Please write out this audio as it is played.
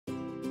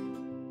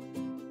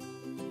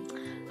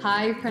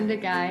Hi, Prenda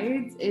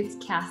Guides. It's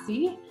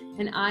Cassie,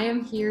 and I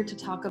am here to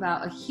talk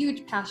about a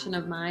huge passion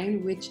of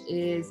mine, which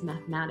is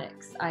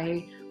mathematics.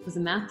 I was a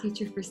math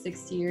teacher for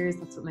 6 years.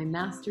 That's what my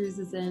master's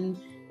is in,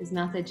 is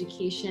math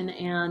education.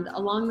 And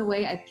along the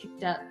way, I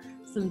picked up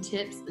some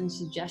tips and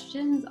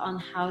suggestions on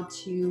how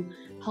to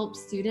help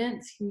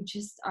students who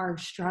just are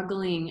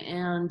struggling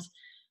and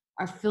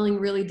are feeling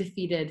really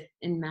defeated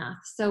in math.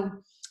 So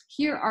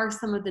here are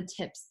some of the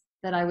tips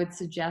that I would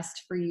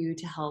suggest for you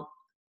to help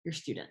your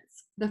students.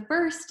 The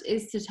first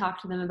is to talk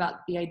to them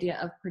about the idea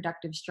of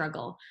productive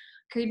struggle,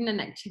 creating an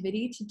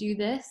activity to do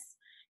this.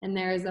 And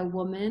there is a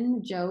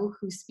woman, Jo,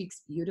 who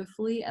speaks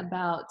beautifully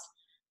about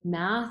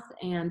math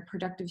and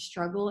productive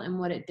struggle and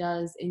what it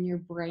does in your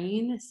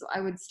brain. So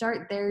I would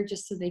start there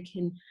just so they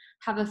can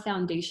have a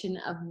foundation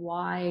of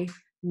why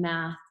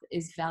math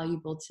is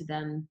valuable to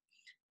them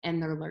and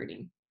their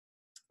learning.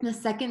 The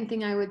second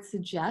thing I would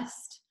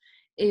suggest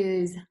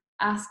is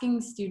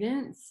asking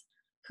students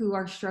who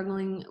are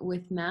struggling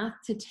with math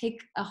to take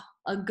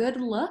a good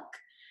look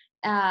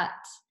at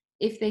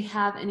if they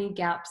have any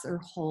gaps or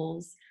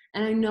holes.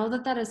 And I know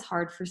that that is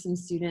hard for some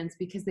students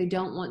because they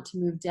don't want to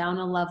move down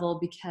a level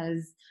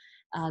because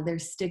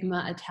there's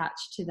stigma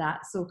attached to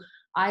that. So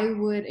I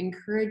would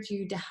encourage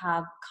you to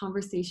have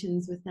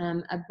conversations with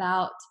them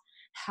about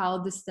how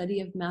the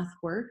study of math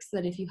works,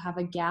 that if you have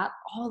a gap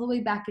all the way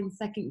back in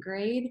second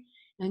grade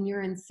and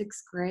you're in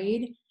sixth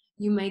grade,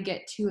 you may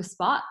get to a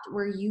spot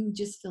where you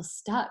just feel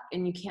stuck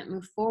and you can't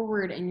move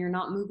forward and you're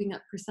not moving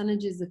up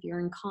percentages if you're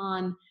in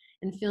con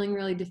and feeling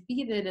really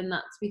defeated. And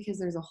that's because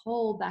there's a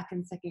hole back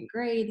in second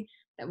grade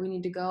that we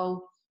need to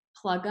go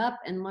plug up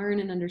and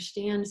learn and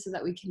understand so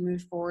that we can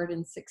move forward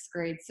in sixth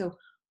grade. So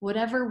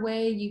whatever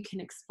way you can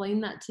explain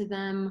that to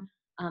them,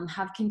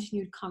 have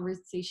continued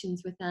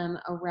conversations with them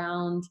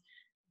around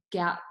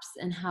gaps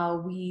and how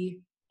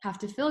we have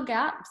to fill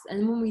gaps.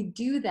 And when we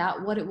do that,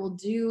 what it will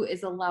do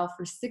is allow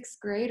for sixth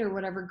grade or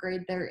whatever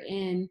grade they're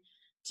in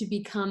to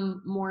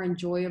become more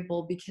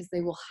enjoyable because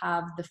they will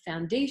have the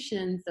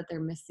foundations that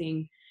they're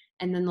missing,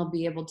 and then they'll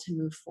be able to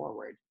move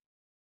forward.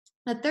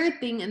 The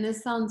third thing, and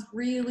this sounds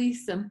really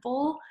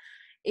simple,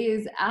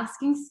 is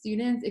asking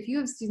students, if you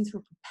have students who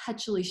are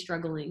perpetually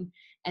struggling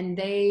and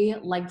they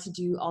like to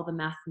do all the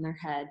math in their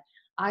head,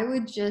 I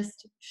would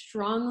just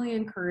strongly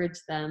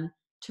encourage them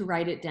to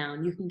write it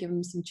down. You can give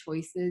them some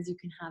choices. You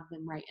can have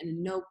them write in a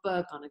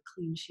notebook on a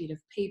clean sheet of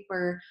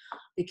paper.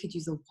 They could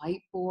use a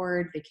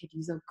whiteboard. They could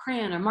use a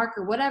crayon or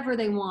marker, whatever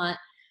they want.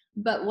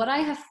 But what I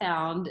have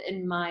found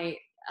in my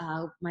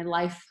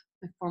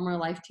former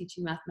life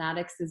teaching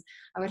mathematics is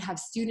I would have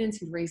students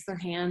who'd raise their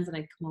hands and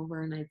I'd come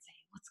over and I'd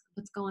say,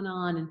 what's going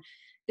on? And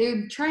they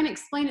would try and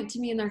explain it to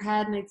me in their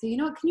head. And I'd say, you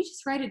know what, can you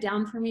just write it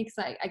down for me?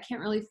 Because I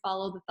can't really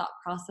follow the thought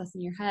process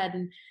in your head.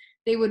 And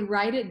they would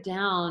write it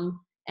down.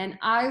 And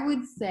I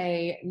would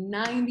say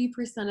 90%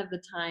 of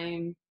the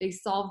time they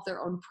solved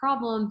their own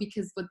problem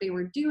because what they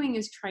were doing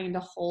is trying to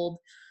hold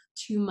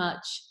too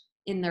much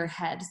in their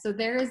head. So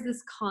there is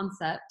this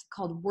concept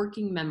called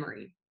working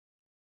memory.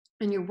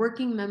 And your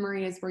working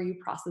memory is where you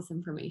process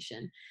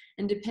information.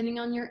 And depending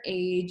on your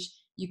age,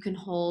 you can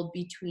hold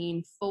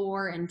between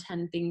 4 and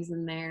 10 things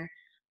in there.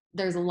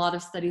 There's a lot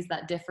of studies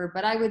that differ,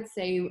 but I would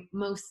say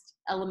most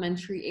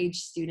elementary age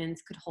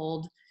students could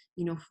hold,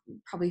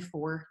 probably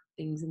 4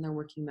 things in their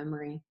working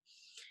memory.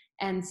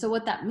 And so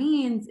what that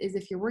means is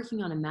if you're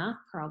working on a math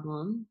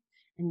problem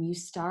and you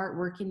start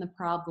working the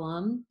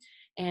problem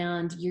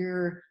and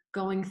you're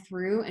going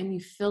through and you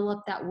fill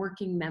up that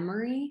working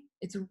memory,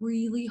 it's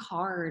really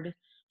hard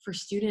for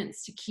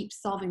students to keep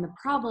solving the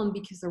problem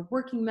because their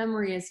working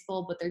memory is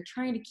full, but they're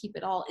trying to keep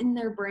it all in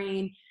their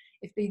brain.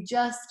 If they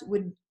just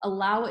would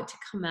allow it to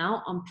come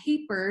out on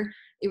paper,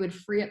 it would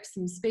free up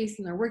some space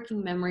in their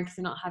working memory because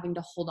they're not having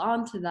to hold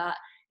on to that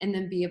and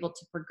then be able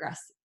to progress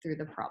through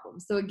the problem.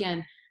 So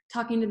again,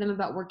 talking to them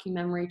about working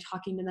memory,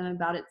 talking to them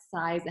about its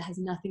size, it has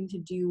nothing to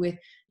do with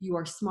you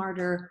are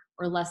smarter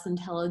or less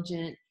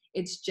intelligent.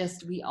 It's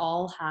just we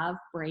all have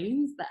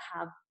brains that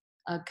have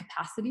a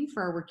capacity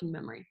for our working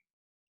memory.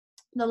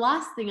 The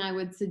last thing I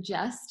would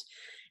suggest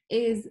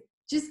is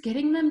just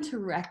getting them to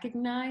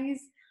recognize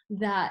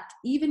that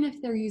even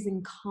if they're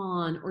using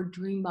Khan or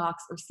Dreambox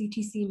or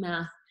CTC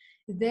Math,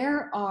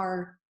 there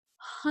are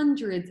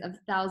hundreds of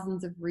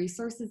thousands of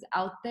resources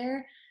out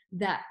there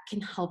that can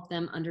help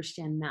them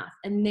understand math,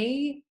 and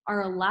they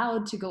are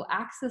allowed to go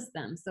access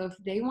them. So if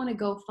they want to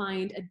go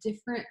find a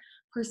different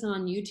person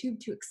on YouTube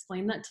to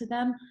explain that to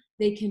them,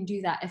 they can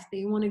do that. If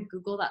they want to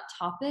Google that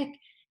topic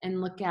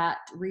and look at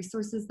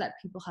resources that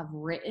people have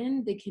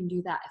written, they can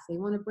do that. If they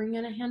want to bring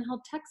in a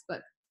handheld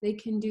textbook, they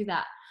can do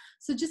that.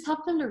 So just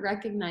help them to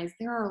recognize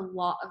there are a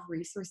lot of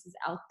resources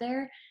out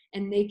there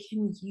and they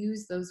can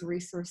use those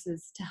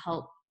resources to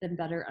help them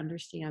better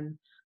understand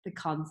the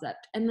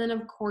concept. And then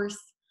of course,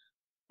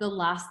 the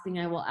last thing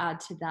I will add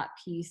to that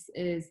piece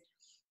is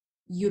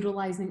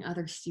utilizing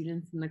other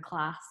students in the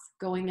class,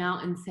 going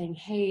out and saying,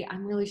 hey,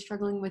 I'm really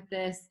struggling with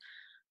this.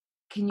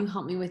 Can you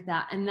help me with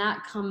that? And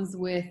that comes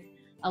with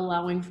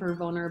allowing for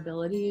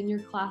vulnerability in your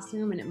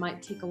classroom, and it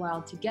might take a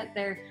while to get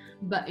there,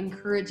 but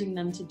encouraging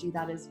them to do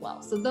that as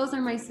well. So those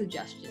are my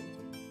suggestions.